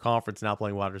Southeastern Conference now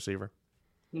playing wide receiver.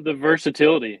 The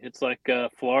versatility. It's like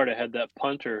Florida had that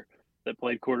punter that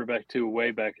played quarterback too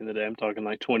way back in the day. I'm talking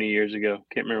like 20 years ago.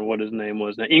 Can't remember what his name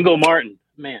was now. Ingle Martin.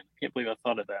 Man, can't believe I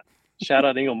thought of that. Shout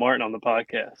out Ingle Martin on the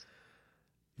podcast.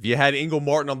 If you had Ingle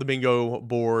Martin on the bingo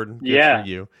board, good for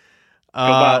you. Go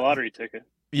buy a lottery ticket.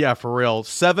 Yeah, for real.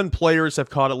 7 players have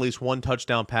caught at least 1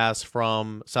 touchdown pass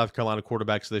from South Carolina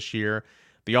quarterbacks this year.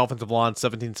 The offensive line,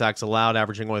 17 sacks allowed,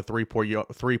 averaging only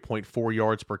 3.4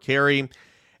 yards per carry.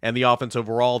 And the offense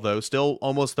overall, though, still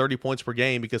almost 30 points per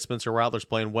game because Spencer Rattler's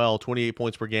playing well, 28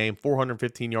 points per game,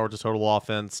 415 yards of total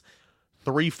offense,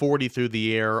 340 through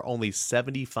the air, only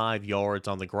 75 yards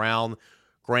on the ground.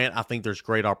 Grant, I think there's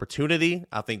great opportunity.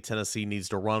 I think Tennessee needs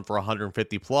to run for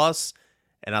 150 plus,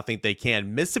 and I think they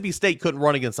can. Mississippi State couldn't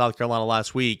run against South Carolina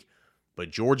last week,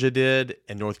 but Georgia did,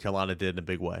 and North Carolina did in a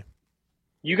big way.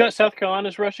 You got South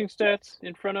Carolina's rushing stats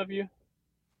in front of you?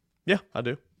 Yeah, I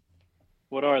do.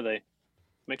 What are they?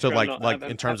 So, like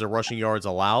in terms of rushing yards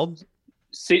allowed?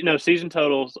 Season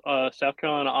totals, South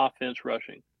Carolina offense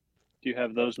rushing. Do you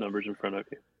have those numbers in front of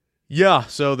you? Yeah,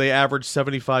 so they average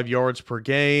 75 yards per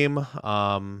game.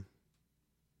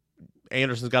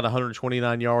 Anderson's got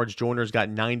 129 yards. Joyner's got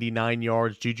 99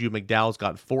 yards. Juju McDowell's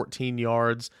got 14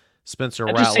 yards. Spencer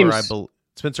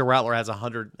Rattler has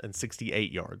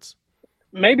 168 yards.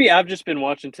 Maybe I've just been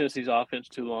watching Tennessee's offense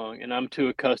too long, and I'm too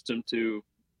accustomed to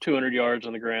 200 yards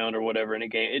on the ground or whatever in a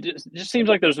game. It just seems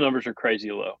like those numbers are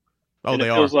crazy low. Oh, and they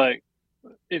are.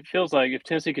 It feels like if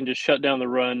Tennessee can just shut down the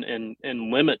run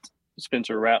and limit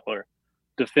Spencer Rattler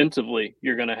defensively,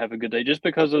 you're going to have a good day. Just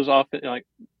because those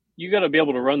you got to be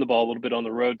able to run the ball a little bit on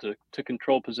the road to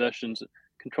control possessions,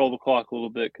 control the clock a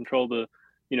little bit, control the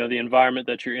environment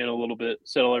that you're in a little bit,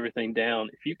 settle everything down.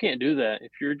 If you can't do that,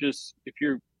 if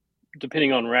you're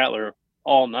depending on Rattler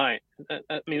all night,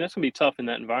 I mean, that's going to be tough in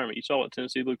that environment. You saw what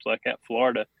Tennessee looks like at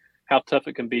Florida, how tough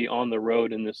it can be on the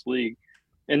road in this league.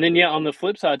 And then, on the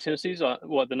flip side, Tennessee's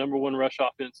the number 1 rush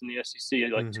offense in the SEC,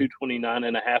 like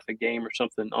 229.5 a game or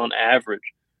something on average.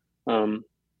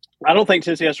 I don't think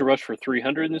Tennessee has to rush for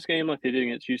 300 in this game like they did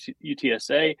against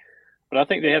UTSA, but I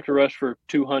think they have to rush for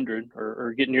 200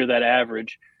 or get near that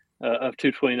average of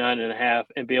 229.5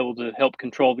 and be able to help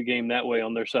control the game that way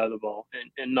on their side of the ball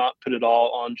and not put it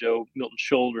all on Joe Milton's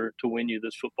shoulder to win you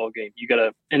this football game.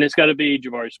 It's got to be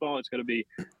Jabari Small. It's got to be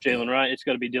Jalen Wright. It's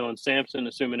got to be Dylan Sampson,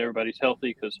 assuming everybody's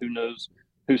healthy, because who knows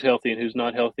who's healthy and who's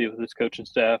not healthy with this coaching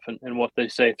staff and what they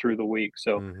say through the week.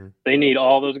 So they need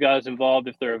all those guys involved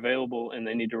if they're available, and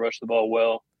they need to rush the ball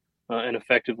well and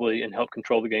effectively and help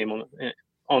control the game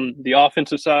on the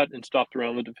offensive side and stop the run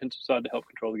on the defensive side to help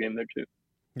control the game there too.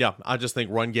 Yeah, I just think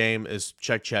run game is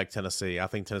check Tennessee. I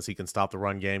think Tennessee can stop the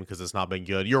run game because it's not been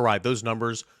good. You're right. Those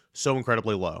numbers, so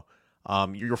incredibly low.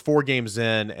 You're 4 games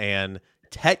in, and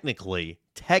technically,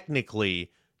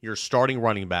 your starting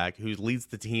running back who leads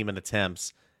the team in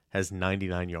attempts has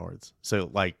 99 yards.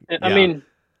 So, I mean,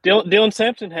 Dylan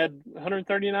Sampson had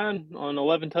 139 on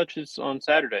 11 touches on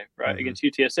Saturday, right, against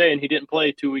UTSA, and he didn't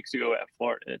play 2 weeks ago at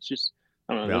Florida. It's just,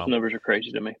 I don't know, those numbers are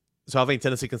crazy to me. So I think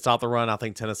Tennessee can stop the run. I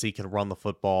think Tennessee can run the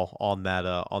football on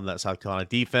that South Carolina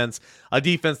defense. A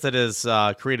defense that has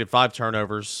created 5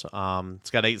 turnovers. It's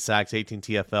got 8 sacks, 18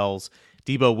 TFLs.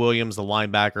 Debo Williams, the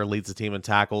linebacker, leads the team in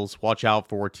tackles. Watch out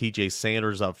for TJ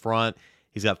Sanders up front.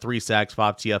 He's got 3 sacks,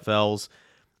 5 TFLs.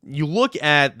 You look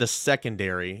at the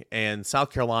secondary, and South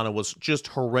Carolina was just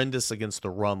horrendous against the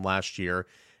run last year.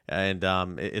 And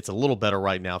it's a little better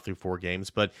right now through 4 games.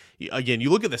 But again,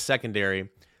 you look at the secondary.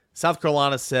 South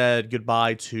Carolina said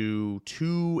goodbye to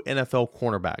 2 NFL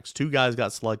cornerbacks. 2 guys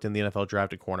got selected in the NFL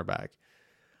draft at cornerback.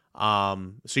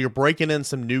 So you're breaking in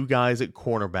some new guys at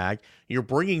cornerback. You're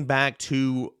bringing back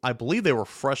 2, I believe they were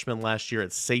freshmen last year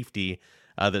at safety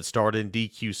that started in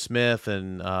DQ Smith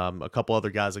and a couple other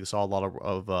guys that saw a lot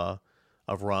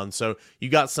of runs. So you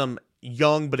got some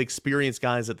young but experienced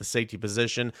guys at the safety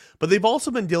position. But they've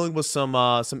also been dealing with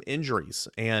some injuries.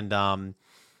 And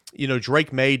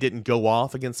Drake May didn't go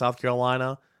off against South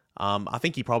Carolina. I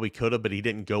think he probably could have, but he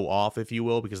didn't go off, if you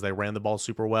will, because they ran the ball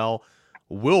super well.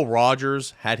 Will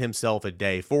Rogers had himself a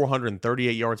day,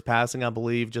 438 yards passing, I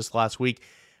believe, just last week.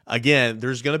 Again,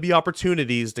 there's going to be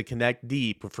opportunities to connect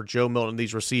deep for Joe Milton and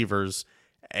these receivers.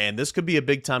 And this could be a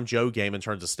big-time Joe game in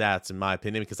terms of stats, in my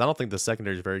opinion, because I don't think the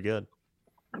secondary is very good.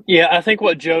 Yeah, I think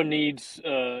what Joe needs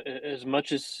as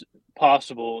much as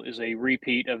possible is a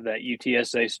repeat of that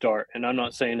UTSA start. And I'm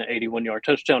not saying an 81-yard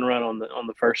touchdown run on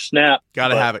the first snap.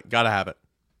 Gotta have it.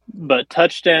 But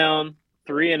touchdown,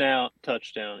 3-and-out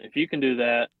touchdown. If you can do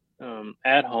that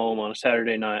at home on a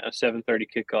Saturday night, a 7:30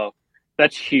 kickoff,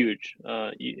 that's huge.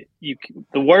 The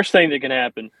worst thing that can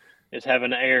happen is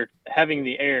having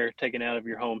the air taken out of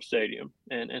your home stadium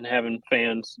and having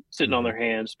fans sitting on their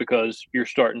hands because you're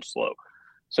starting slow.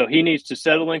 So he needs to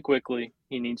settle in quickly.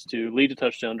 He needs to lead a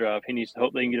touchdown drive. He needs to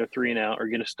hope they can get a 3-and-out or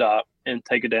get a stop and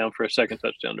take it down for a second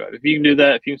touchdown drive. If you can do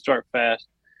that, if you can start fast,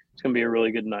 it's going to be a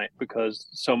really good night because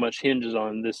so much hinges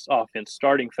on this offense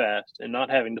starting fast and not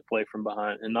having to play from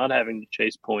behind and not having to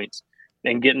chase points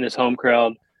and getting this home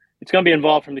crowd. It's going to be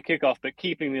involved from the kickoff, but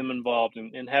keeping them involved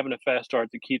and having a fast start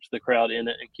that keeps the crowd in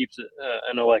it and keeps it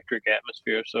an electric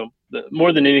atmosphere. So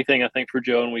more than anything, I think for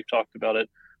Joe, and we've talked about it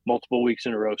multiple weeks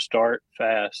in a row, start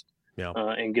fast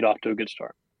and get off to a good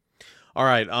start. All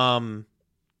right.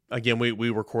 Again, we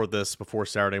record this before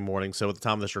Saturday morning, so at the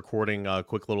time of this recording, a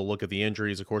quick little look at the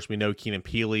injuries. Of course, we know Keenan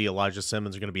Peely, Elijah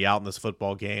Simmons are going to be out in this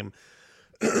football game.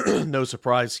 No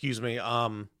surprise, excuse me.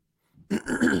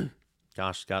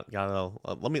 Gosh, gotta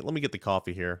let me get the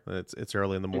coffee here. It's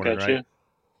early in the morning, right? You.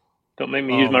 Don't make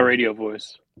me use my radio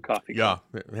voice. Coffee. Yeah,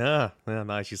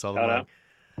 nice. You saw the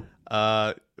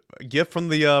mic. Gift from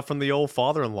the old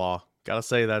father-in-law. Gotta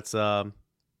say that's I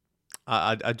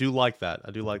do like that.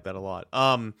 I do like that a lot.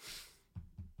 I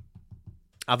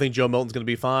think Joe Milton's going to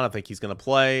be fine. I think he's going to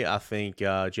play. I think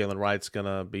Jalen Wright's going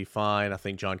to be fine. I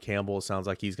think John Campbell sounds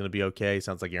like he's going to be okay.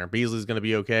 Sounds like Aaron Beasley's going to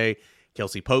be okay.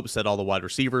 Kelsey Pope said all the wide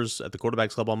receivers at the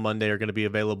quarterbacks club on Monday are going to be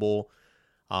available.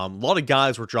 A lot of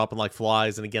guys were dropping like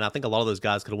flies, and again, I think a lot of those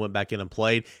guys could have went back in and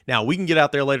played. Now, we can get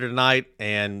out there later tonight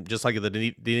and just like the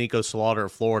Denico Slaughter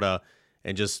of Florida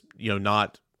and just,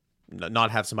 not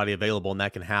have somebody available, and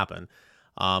that can happen.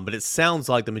 But it sounds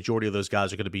like the majority of those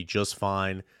guys are going to be just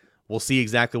fine. We'll see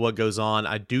exactly what goes on.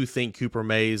 I do think Cooper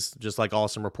Mays, just like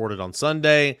Austin reported on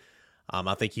Sunday,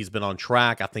 I think he's been on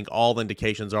track. I think all the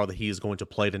indications are that he is going to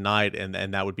play tonight,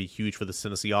 and that would be huge for the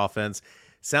Tennessee offense.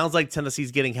 Sounds like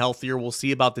Tennessee's getting healthier. We'll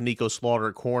see about the Nico Slaughter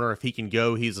at corner. If he can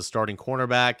go, he's a starting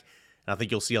cornerback. And I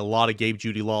think you'll see a lot of Gabe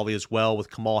Judy-Lawley as well with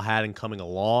Kamal Haddon coming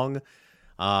along.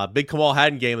 Big Kamal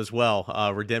Haddon game as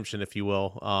well, redemption, if you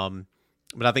will.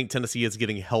 But I think Tennessee is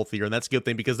getting healthier, and that's a good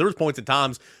thing because there was points in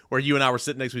times where you and I were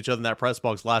sitting next to each other in that press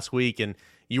box last week, and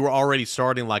you were already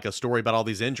starting like a story about all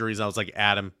these injuries. And I was like,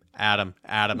 Adam.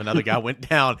 Another guy went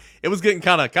down. It was getting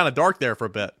kind of dark there for a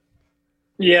bit.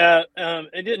 Yeah,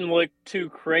 it didn't look too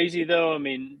crazy, though. I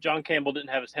mean, John Campbell didn't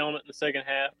have his helmet in the second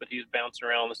half, but he was bouncing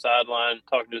around on the sideline,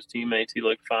 talking to his teammates. He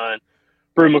looked fine.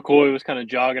 Brew McCoy was kind of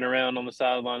jogging around on the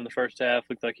sideline in the first half.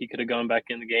 Looked like he could have gone back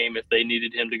in the game if they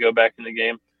needed him to go back in the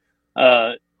game.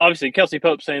 Obviously, Kelsey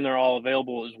Pope saying they're all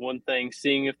available is one thing.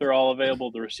 Seeing if they're all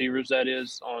available, the receivers, that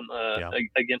is, on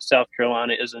against South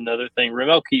Carolina is another thing.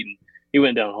 Ramel Keaton, he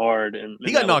went down hard. And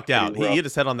he got knocked out. He hit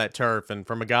his head on that turf, and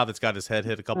from a guy that's got his head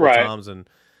hit a couple of times and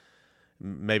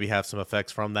maybe have some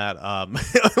effects from that.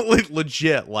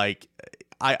 Legit, like,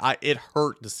 it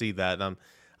hurt to see that.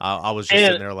 I was just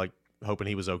sitting there, like, hoping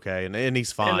he was okay, and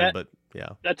he's fine, but yeah.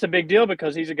 That's a big deal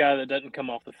because he's a guy that doesn't come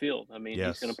off the field. I mean,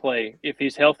 he's going to play, if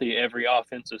he's healthy, every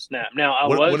offensive snap. Now,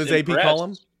 what does AP call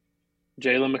him?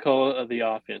 Jalen McCullough of the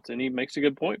offense, and he makes a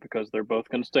good point because they're both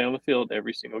going to stay on the field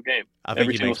every single game. I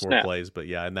think he makes more plays, but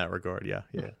yeah, in that regard, yeah.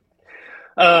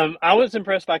 I was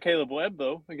impressed by Caleb Webb,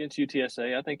 though, against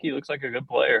UTSA. I think he looks like a good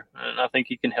player, and I think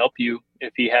he can help you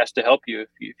if he has to help you,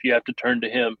 if you have to turn to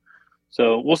him.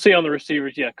 So we'll see on the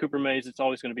receivers. Yeah, Cooper Mays, it's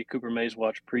always going to be Cooper Mays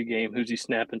watch pregame. Who's he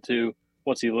snapping to?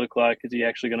 What's he look like?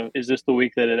 Is this the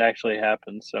week that it actually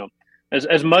happens? So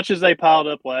as much as they piled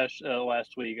up last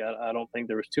week, I don't think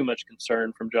there was too much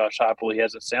concern from Josh Heupel. He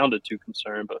hasn't sounded too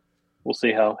concerned, but we'll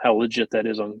see how legit that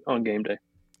is on game day.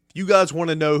 If you guys want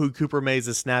to know who Cooper Mays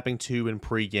is snapping to in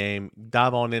pregame,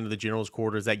 dive on into the General's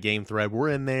Quarters, that game thread. We're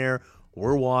in there.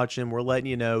 We're watching. We're letting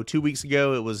you know. 2 weeks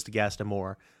ago, it was DeGaston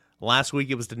Moore. Last week,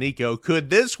 it was Denico.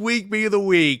 Could this week be the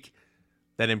week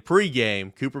that in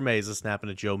pregame, Cooper Mays is snapping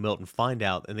to Joe Milton? Find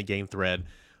out in the game thread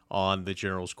on the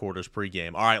General's Quarters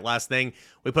pregame. All right, last thing.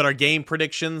 We put our game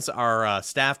predictions, our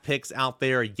staff picks out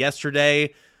there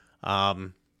yesterday.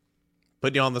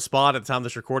 Putting you on the spot at the time of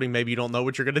this recording. Maybe you don't know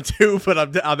what you're going to do,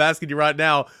 but I'm asking you right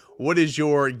now, what is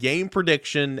your game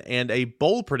prediction and a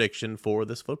bold prediction for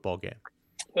this football game?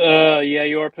 Yeah,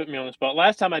 you are putting me on the spot.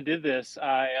 Last time I did this,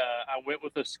 I went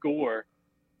with a score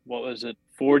what was it,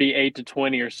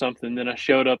 48-20 or something. Then I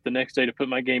showed up the next day to put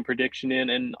my game prediction in,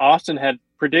 and Austin had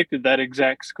predicted that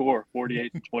exact score,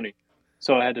 48-20.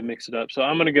 So I had to mix it up. So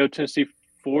I'm going to go Tennessee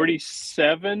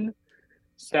 47,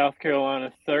 South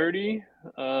Carolina 30.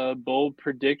 Bold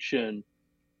prediction.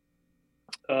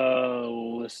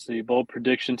 Let's see. Bold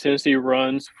prediction. Tennessee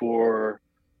runs for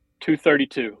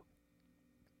 232.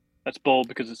 That's bold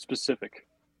because it's specific.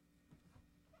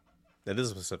 That is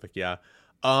specific, yeah.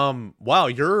 Wow,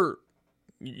 you're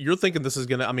thinking this is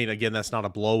gonna. I mean, again, that's not a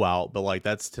blowout, but like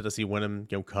that's Tennessee winning,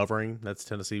 covering. That's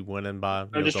Tennessee winning by.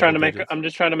 I'm just trying to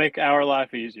make our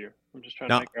life easier.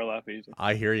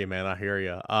 I hear you, man. I hear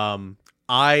you.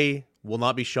 I will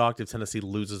not be shocked if Tennessee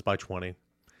loses by 20.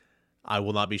 I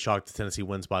will not be shocked if Tennessee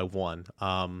wins by 1.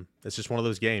 It's just one of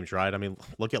those games, right? I mean,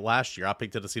 look at last year. I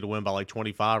picked Tennessee to win by like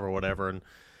 25 or whatever, and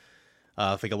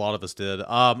I think a lot of us did.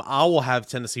 I will have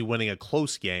Tennessee winning a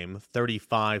close game,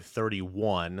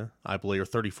 35-31, I believe, or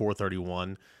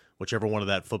 34-31, whichever one of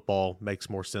that football makes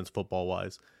more sense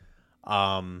football-wise.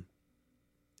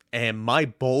 And my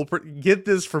get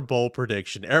this for bold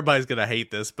prediction. Everybody's going to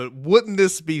hate this, but wouldn't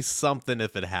this be something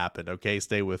if it happened? Okay,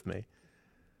 stay with me.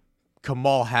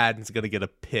 Kamal Haddon's going to get a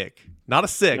pick. Not a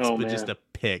 6, but just a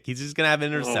pick. He's just going to have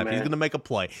an interception. He's going to make a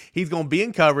play. He's going to be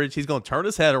in coverage. He's going to turn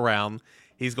his head around.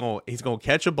 He's going to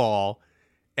catch a ball.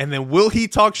 And then will he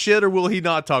talk shit or will he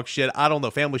not talk shit? I don't know.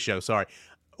 Family show, sorry.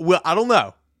 Well, I don't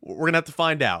know. We're going to have to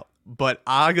find out. But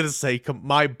I'm going to say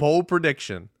my bold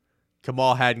prediction,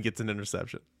 Kamal Haddon gets an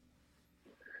interception.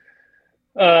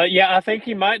 Yeah, I think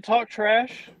he might talk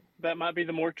trash. That might be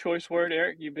the more choice word,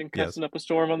 Eric. You've been cussing up a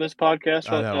storm on this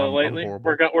podcast lately.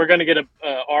 We're going to get a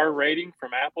R rating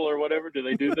from Apple or whatever. Do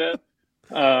they do that?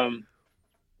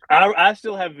 I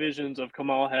still have visions of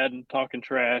Kamal Haddon talking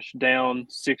trash down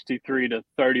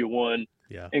 63-31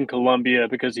 in Columbia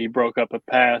because he broke up a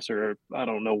pass or I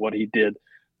don't know what he did.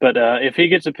 But if he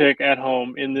gets a pick at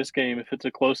home in this game, if it's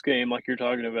a close game like you're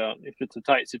talking about, if it's a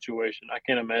tight situation, I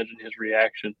can't imagine his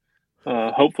reaction.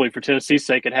 Hopefully for Tennessee's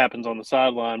sake, it happens on the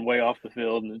sideline, way off the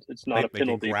field, and it's not a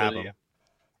penalty.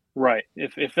 Right.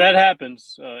 If that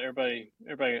happens, everybody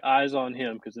eyes on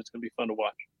him because it's going to be fun to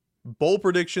watch. Bold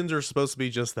predictions are supposed to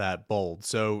be just that, bold.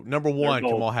 So, number 1,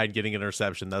 Kamal Haddon getting an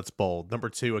interception. That's bold. Number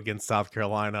 2, against South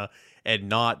Carolina and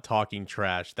not talking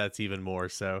trash. That's even more.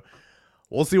 So,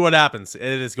 we'll see what happens. It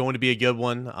is going to be a good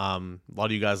one. A lot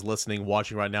of you guys listening,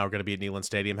 watching right now are going to be at Neyland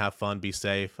Stadium. Have fun. Be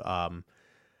safe.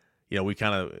 We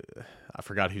kind of, I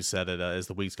forgot who said it as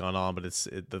the week's gone on, but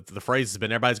the phrase has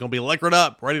been everybody's going to be liquored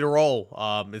up, ready to roll.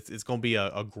 It's going to be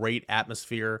a great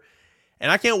atmosphere, and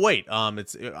I can't wait.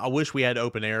 I wish we had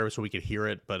open air so we could hear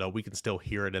it, but we can still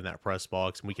hear it in that press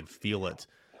box, and we can feel it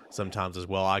sometimes as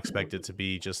well. I expect it to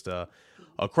be just a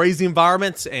crazy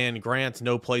environment, and Grant,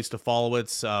 no place to follow it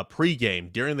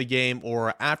pregame, during the game,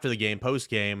 or after the game,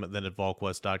 postgame, than at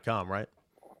VolQuest.com, right?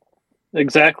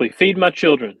 Exactly. Feed my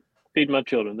children.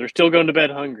 They're still going to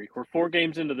bed hungry. We're 4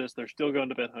 games into this. They're still going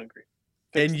to bed hungry.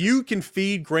 And you can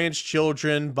feed Grant's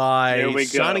children by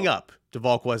signing up to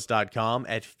VolQuest.com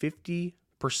at 50%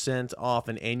 off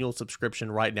an annual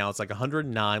subscription right now. It's like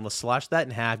 $109. Let's slash that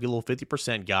in half. Get a little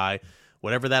 50% guy.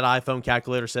 Whatever that iPhone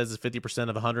calculator says is 50%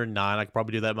 of 109. I could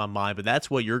probably do that in my mind, but that's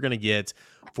what you're going to get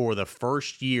for the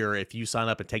first year if you sign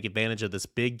up and take advantage of this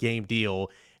big game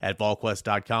deal at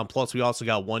VolQuest.com. Plus, we also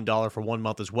got $1 for 1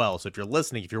 month as well. So if you're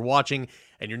listening, if you're watching,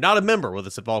 and you're not a member with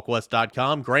us at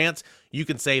VolQuest.com, Grant, you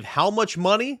can save how much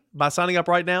money by signing up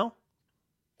right now?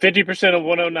 50% of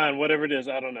 109, whatever it is.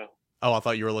 I don't know. Oh, I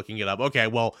thought you were looking it up. Okay,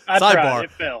 well, sidebar.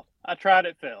 I tried,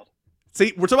 it failed.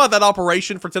 See, we're talking about that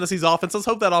operation for Tennessee's offense. Let's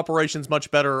hope that operation's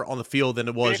much better on the field than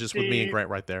it was just with me and Grant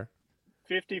right there.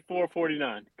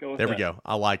 54-49. There we go.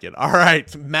 I like it. All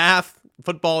right, math,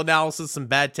 football analysis, some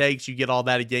bad takes. You get all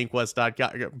that at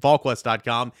GameQuest.com,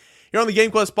 VolQuest.com. Here on the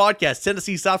GameQuest podcast,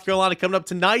 Tennessee, South Carolina coming up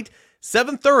tonight,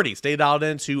 7:30. Stay dialed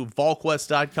into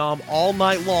VolQuest.com all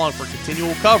night long for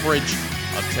continual coverage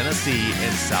of Tennessee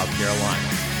and South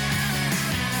Carolina.